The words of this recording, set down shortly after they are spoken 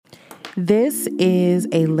This is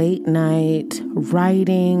a late night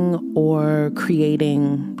writing or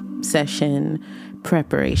creating session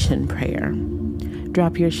preparation prayer.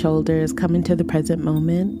 Drop your shoulders, come into the present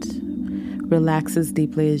moment, relax as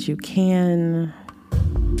deeply as you can.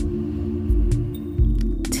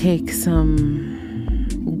 Take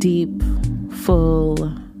some deep, full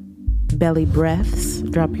belly breaths.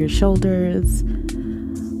 Drop your shoulders,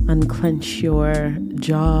 unclench your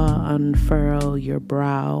jaw, unfurl your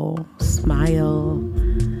brow, smile.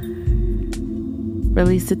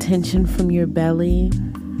 Release the tension from your belly.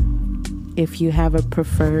 If you have a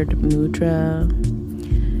preferred mudra,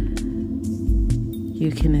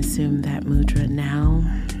 you can assume that mudra now.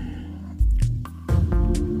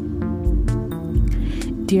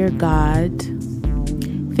 Dear God,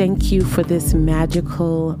 thank you for this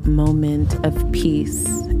magical moment of peace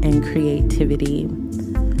and creativity.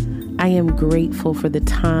 I am grateful for the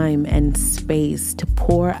time and space to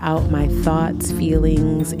pour out my thoughts,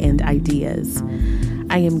 feelings, and ideas.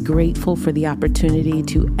 I am grateful for the opportunity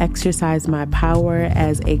to exercise my power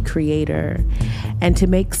as a creator and to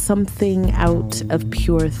make something out of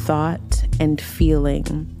pure thought and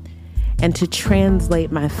feeling, and to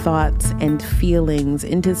translate my thoughts and feelings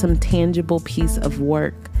into some tangible piece of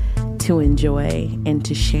work to enjoy and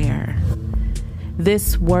to share.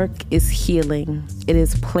 This work is healing. It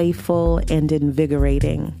is playful and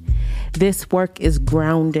invigorating. This work is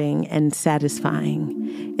grounding and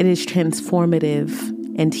satisfying. It is transformative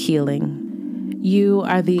and healing. You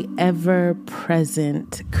are the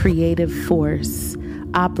ever-present creative force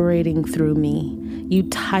operating through me. You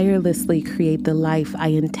tirelessly create the life I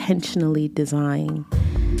intentionally design.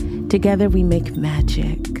 Together we make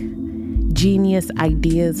magic. Genius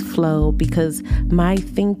ideas flow because my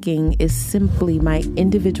thinking is simply my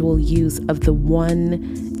individual use of the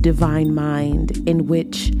one divine mind in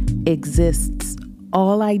which exists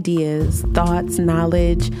all ideas, thoughts,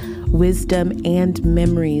 knowledge, wisdom, and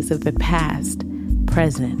memories of the past,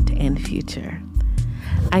 present, and future.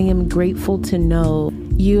 I am grateful to know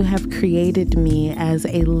you have created me as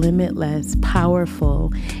a limitless,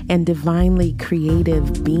 powerful, and divinely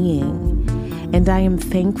creative being. And I am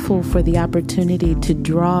thankful for the opportunity to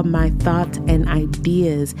draw my thoughts and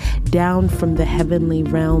ideas down from the heavenly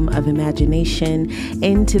realm of imagination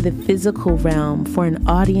into the physical realm for an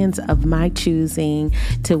audience of my choosing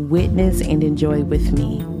to witness and enjoy with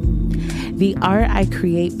me. The art I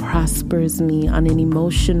create prospers me on an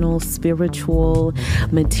emotional, spiritual,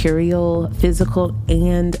 material, physical,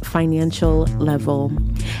 and financial level.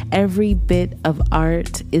 Every bit of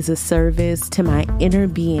art is a service to my inner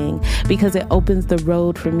being because it opens the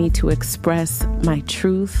road for me to express my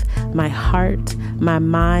truth, my heart, my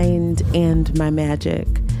mind, and my magic.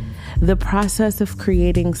 The process of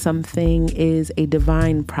creating something is a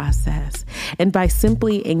divine process. And by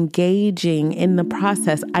simply engaging in the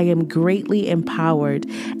process, I am greatly empowered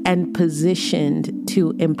and positioned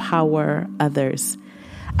to empower others.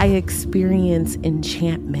 I experience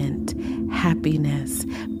enchantment, happiness,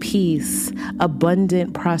 peace,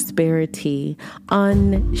 abundant prosperity,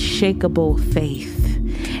 unshakable faith,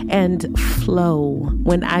 and flow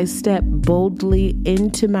when I step boldly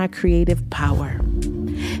into my creative power.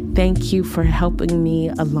 Thank you for helping me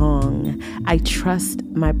along. I trust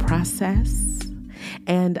my process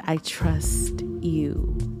and I trust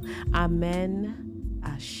you. Amen.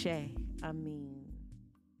 Ashe. Amen.